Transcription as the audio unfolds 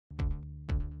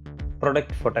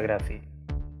product photography.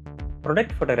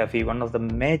 Product photography, one of the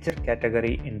major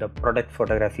category in the product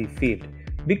photography field,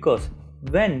 because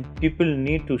when people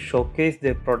need to showcase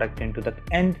their product into the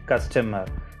end customer,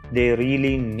 they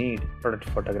really need product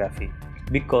photography,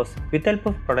 because with help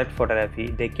of product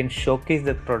photography they can showcase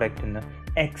the product in an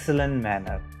excellent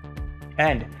manner.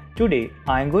 And today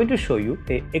I am going to show you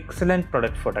an excellent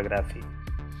product photography,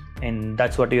 and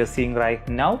that's what you are seeing right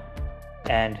now.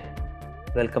 And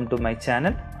welcome to my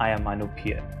channel. I am Anup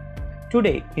here.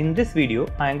 Today in this video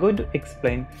I am going to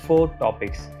explain 4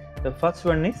 topics. The first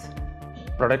one is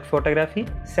product photography,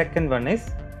 second one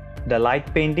is the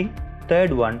light painting,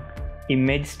 third one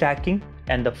image stacking,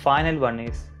 and the final one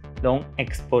is long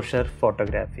exposure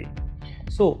photography.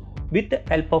 So with the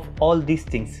help of all these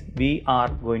things we are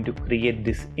going to create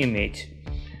this image,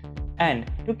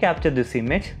 and to capture this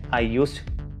image I used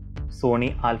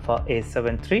Sony Alpha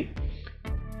A7 III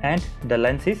and the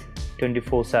lens is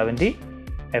 2470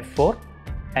 f4,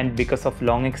 and because of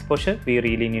long exposure we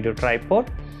really need a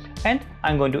tripod, and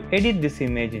I'm going to edit this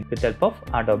image with help of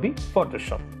Adobe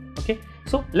Photoshop. Okay,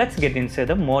 so let's get into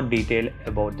the more detail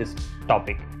about this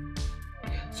topic.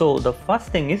 So the first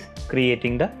thing is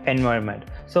creating the environment.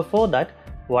 So for that,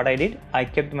 what I did, I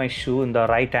kept my shoe in the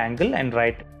right angle and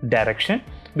right direction,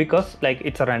 because like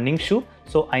it's a running shoe,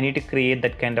 so I need to create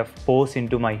that kind of pose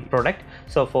into my product.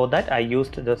 So for that I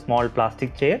used the small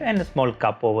plastic chair and a small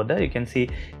cup over there. You can see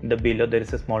in the below there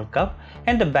is a small cup,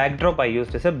 and the backdrop I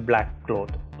used is a black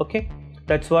cloth. Okay,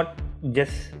 that's what,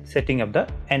 just setting up the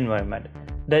environment.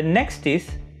 The next is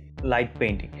light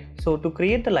painting. So to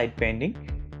create the light painting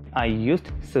I used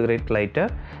cigarette lighter,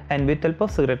 and with help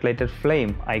of cigarette lighter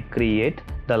flame I create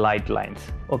the light lines.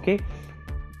 Okay,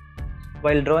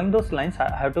 while drawing those lines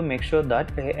I have to make sure that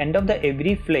at the end of the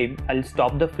every flame I'll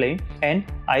stop the flame and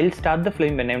I'll start the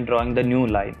flame when I'm drawing the new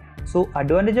line. So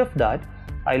advantage of that,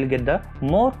 I'll get the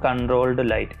more controlled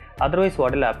light. Otherwise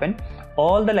what will happen,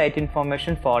 all the light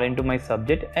information fall into my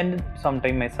subject and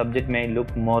sometimes my subject may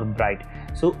look more bright.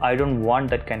 So I don't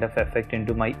want that kind of effect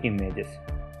into my images.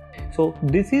 So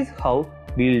this is how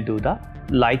we'll do the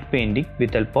light painting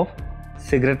with help of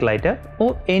cigarette lighter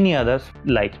or any other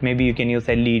light. Maybe you can use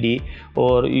LED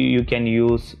or you can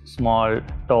use small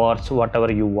torch,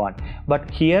 whatever you want. But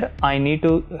here I need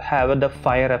to have the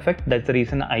fire effect. That's the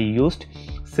reason I used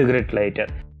cigarette lighter.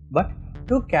 But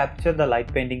to capture the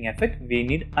light painting effect, we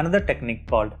need another technique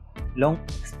called long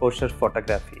exposure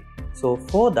photography. So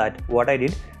for that, what I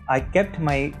did, I kept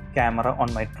my camera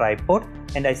on my tripod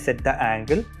and I set the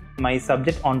angle, my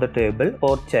subject on the table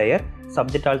or chair.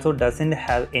 Subject also doesn't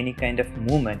have any kind of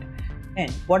movement,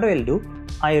 and what I will do,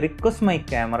 I request my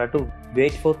camera to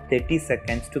wait for 30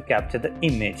 seconds to capture the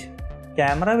image.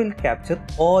 Camera will capture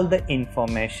all the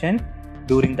information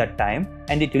during that time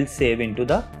and it will save into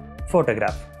the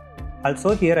photograph.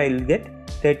 Also here I will get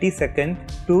 30 seconds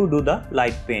to do the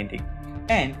light painting.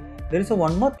 And there is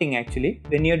one more thing actually,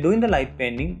 when you are doing the light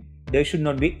painting there should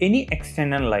not be any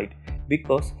external light,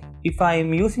 because if I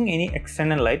am using any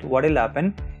external light, what will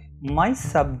happen, my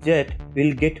subject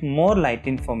will get more light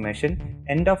information.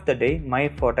 End of the day my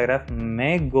photograph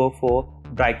may go for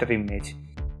brighter image.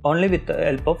 Only with the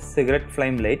help of cigarette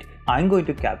flame light I am going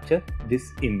to capture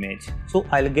this image. So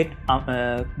I'll get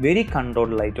very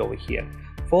controlled light over here.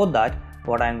 For that,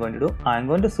 what I am going to do, I am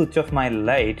going to switch off my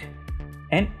light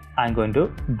and I am going to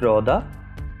draw the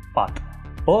path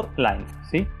or lines.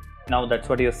 See, now that's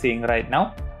what you are seeing right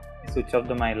now. Switch off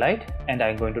my light and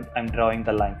I'm drawing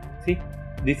the line. See,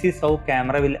 this is how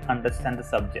camera will understand the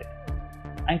subject.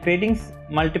 I'm creating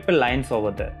multiple lines over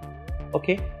there.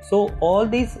 Okay, so all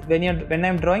these, when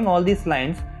I'm drawing all these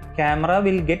lines, camera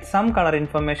will get some color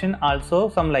information, also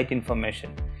some light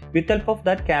information. With help of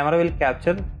that, camera will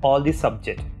capture all the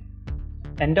subject.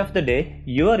 End of the day,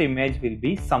 your image will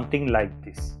be something like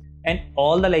this, and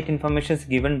all the light information is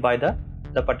given by the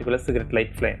particular cigarette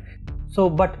light flame. So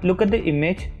but look at the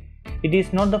image, it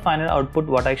is not the final output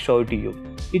what I showed to you.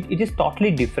 It is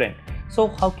totally different. So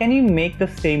how can you make the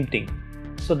same thing?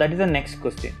 So that is the next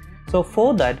question. So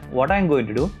for that, what I am going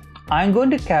to do, I am going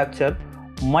to capture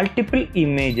multiple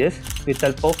images with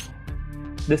help of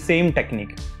the same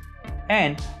technique,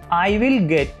 and I will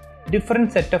get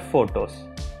different set of photos,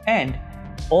 and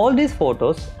all these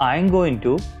photos I am going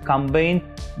to combine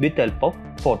with help of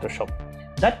Photoshop.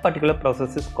 That particular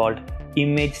process is called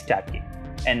image stacking,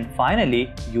 and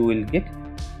finally you will get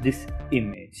this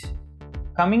image.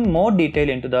 Coming more detail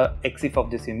into the EXIF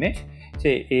of this image,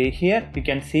 say here you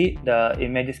can see the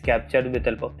image is captured with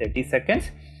help of 30 seconds.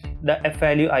 The f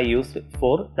value I used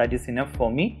 4, that is enough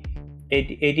for me.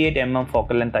 88 mm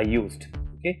focal length I used.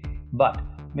 Okay, but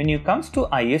when it comes to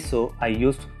ISO I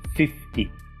used 50.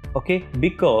 Okay,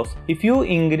 because if you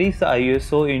increase the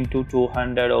ISO into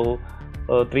 200 or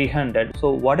 300,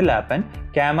 so what will happen,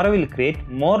 camera will create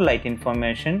more light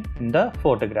information in the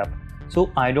photograph. So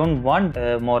I don't want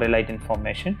more light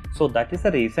information, so that is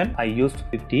the reason I used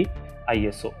 50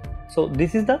 ISO. So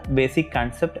this is the basic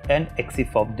concept and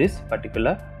exif of this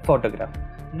particular photograph.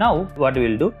 Now what we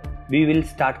will do, we will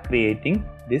start creating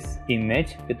this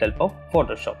image with help of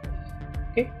Photoshop.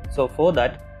 Okay, so for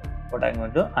that, what I'm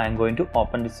going to do, I'm going to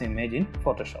open this image in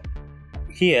Photoshop.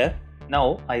 Here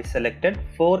now I selected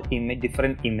 4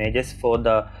 different images for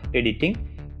the editing.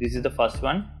 This is the first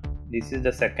one, this is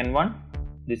the second one,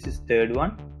 this is third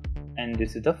one, and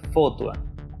this is the fourth one.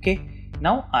 Okay,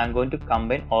 now I'm going to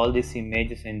combine all these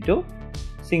images into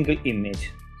single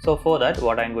image. So for that,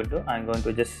 what I'm going to do, I'm going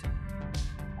to just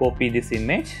copy this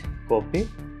image, copy,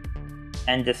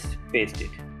 and just paste it,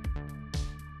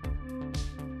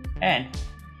 and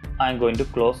I'm going to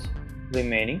close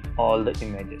remaining all the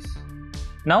images.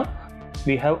 Now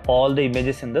we have all the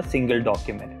images in the single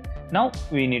document. Now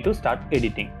we need to start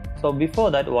editing. So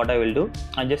before that, what I will do,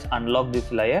 I just unlock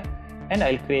this layer and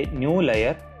I'll create new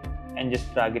layer and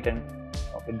just drag it and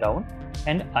drop it down,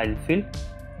 and I'll fill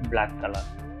black color.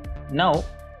 Now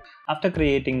after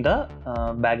creating the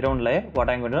background layer, what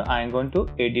I'm going to do, I'm going to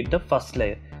edit the first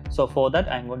layer. So for that,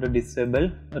 I'm going to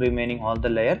disable remaining all the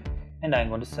layer and I'm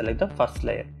going to select the first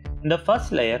layer. In the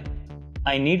first layer,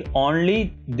 I need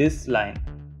only this line,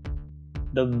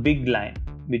 the big line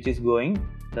which is going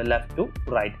the left to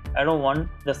right. I don't want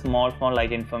the small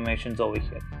light informations over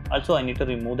here. Also I need to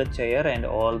remove the chair and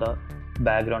all the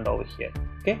background over here.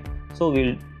 Okay, so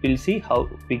we'll see how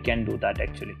we can do that.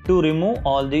 Actually, to remove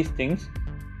all these things,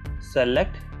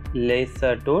 select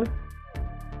laser tool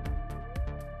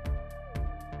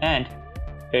and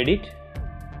edit,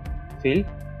 fill,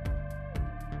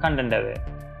 content aware.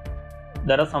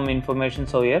 There are some information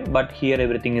over here, but here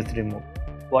everything is removed.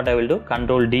 What I will do,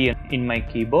 Ctrl D in my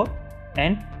keyboard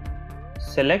and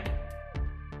select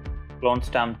clone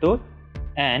stamp tool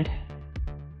and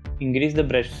increase the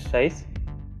brush size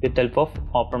with help of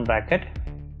open bracket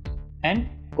and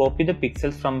copy the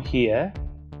pixels from here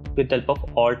with help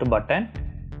of Alt button,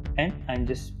 and I'm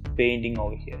just painting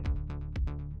over here.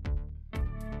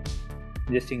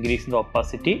 Just increase the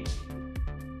opacity.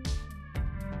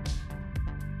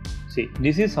 See,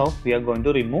 this is how we are going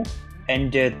to remove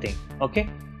entire thing. Okay,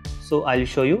 so I'll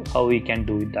show you how we can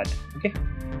do that. Okay,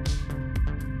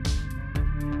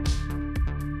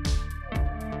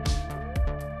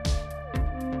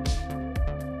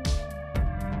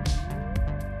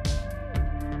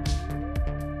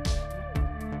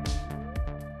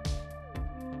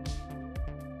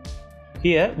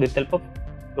 here with help of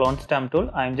clone stamp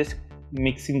tool, I am just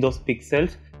mixing those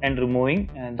pixels and removing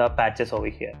the patches over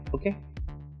here. Okay,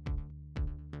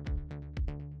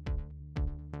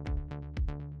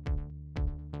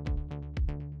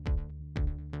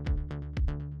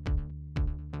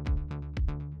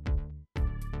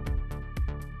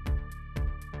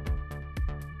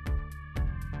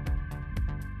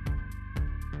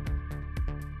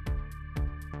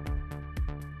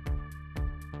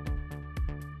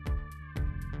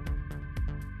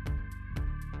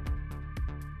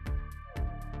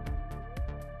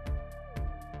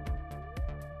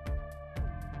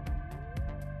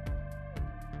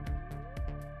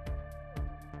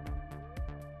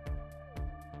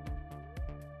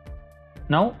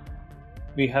 now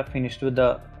we have finished with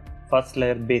the first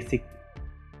layer basic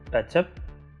touch-up,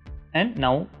 and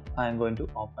now I am going to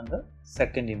open the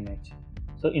second image.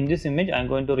 So in this image, I am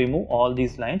going to remove all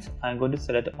these lines. I am going to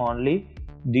select only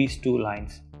these 2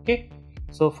 lines. Okay,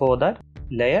 so for that,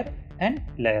 layer and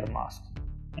layer mask.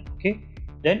 Okay,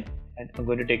 then I'm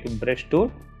going to take a brush tool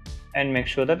and make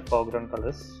sure that foreground color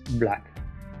is black.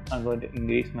 I'm going to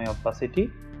increase my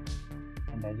opacity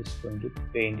and I'm just going to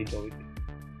paint it over here.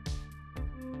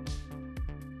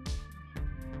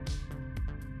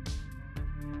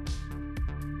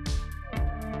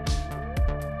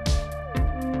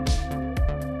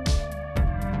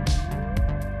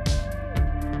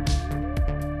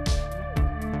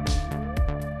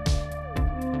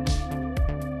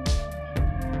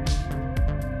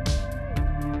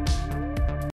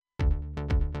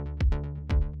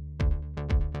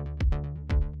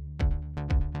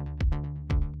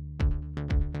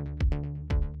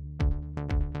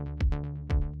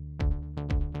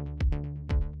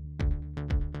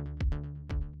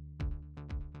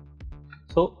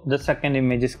 So the second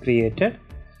image is created.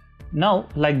 Now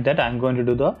like that, I'm going to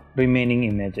do the remaining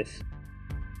images.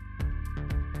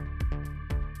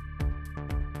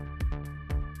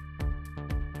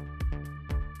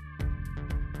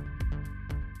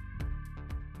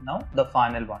 Now the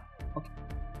final one. Okay.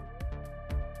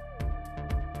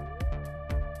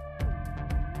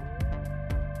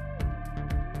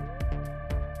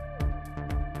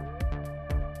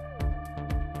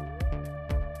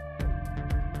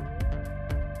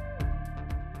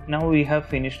 Now we have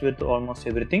finished with almost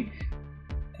everything,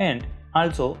 and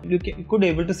also you could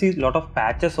able to see a lot of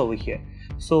patches over here.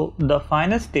 So the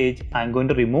final stage, I'm going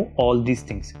to remove all these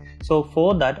things. So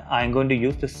for that, I'm going to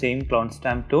use the same clone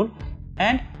stamp tool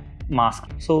and mask.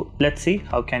 So let's see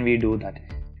how can we do that.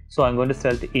 So I'm going to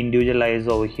select individual layers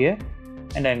over here,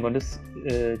 and I'm going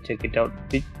to check it out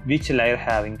which layer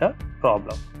having the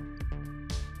problem.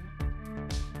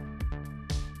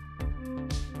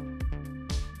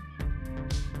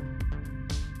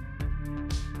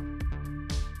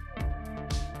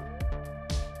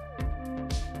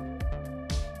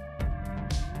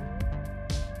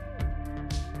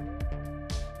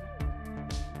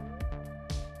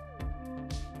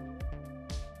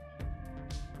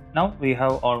 Now we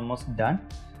have almost done.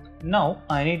 Now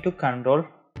I need to control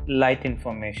light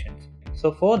information.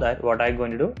 So for that, what I'm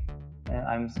going to do,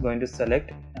 I'm going to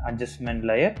select adjustment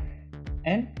layer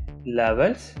and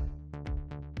levels,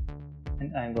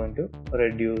 and I'm going to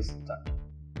reduce that,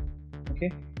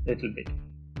 okay, little bit.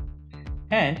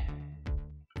 And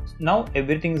now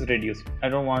everything is reduced. I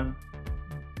don't want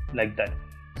like that.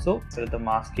 So select the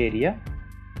mask area,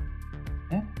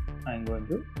 and I'm going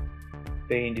to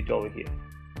paint it over here.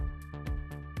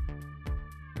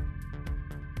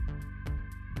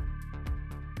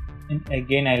 And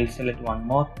again I will select one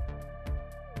more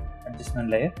adjustment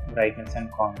layer, brightness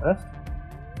and contrast.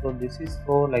 So this is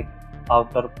for like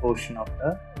outer portion of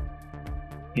the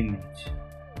image,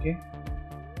 okay.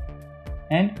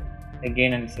 And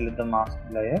again I will select the mask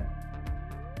layer.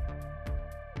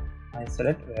 I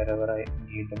select wherever I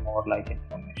need more light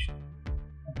information.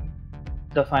 Okay.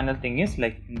 The final thing is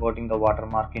like importing the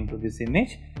watermark into this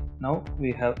image. Now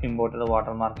we have imported the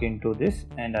watermark into this,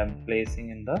 and I'm placing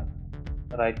in the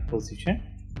right position.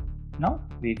 Now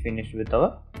we finished with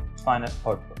our final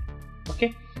output.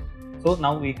 Okay, so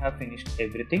now we have finished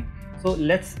everything. So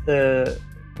let's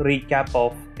recap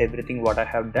of everything what I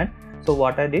have done. So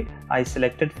what I did, I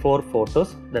selected 4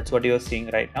 photos. That's what you are seeing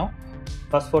right now.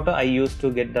 First photo I used to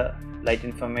get the light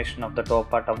information of the top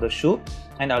part of the shoe,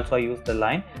 and also I used the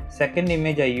line. Second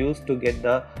image I used to get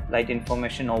the light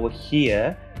information over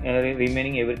here.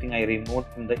 Remaining everything I removed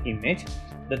from the image.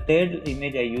 The third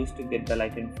image I used to get the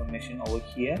light information over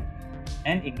here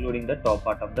and including the top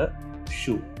part of the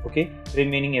shoe. Okay,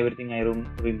 remaining everything I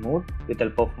removed with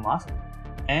help of mask.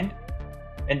 And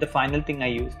the final thing I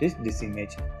used is this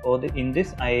image. In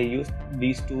this I used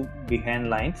these 2 behind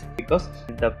lines because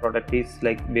the product is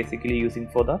like basically using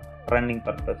for the running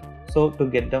purpose. So to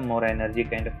get the more energy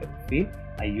kind of a feel,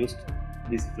 I used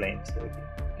these flames over here.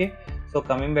 Okay, so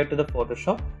coming back to the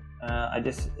Photoshop, I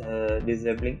just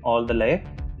disabling all the layer.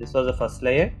 This was the first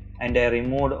layer, and I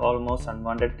removed almost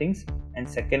unwanted things. And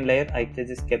second layer I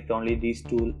just kept only these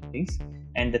 2 things,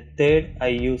 and the third I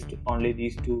used only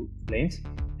these 2 flames.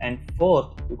 And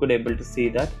fourth, you could able to see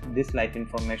that this light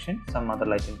information, some other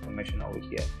light information over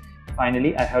here.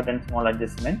 Finally I have done small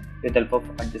adjustment with help of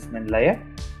adjustment layer.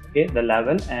 Okay, the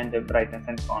level and the brightness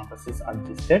and contrast is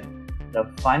adjusted. The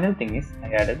final thing is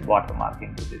I added watermark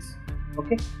into this.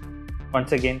 Okay,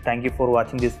 once again thank you for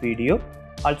watching this video.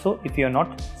 Also, if you are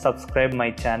not subscribed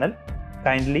my channel,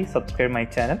 kindly subscribe my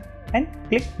channel and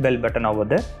click bell button over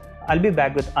there. I'll be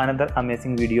back with another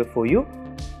amazing video for you.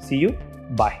 See you.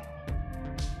 Bye.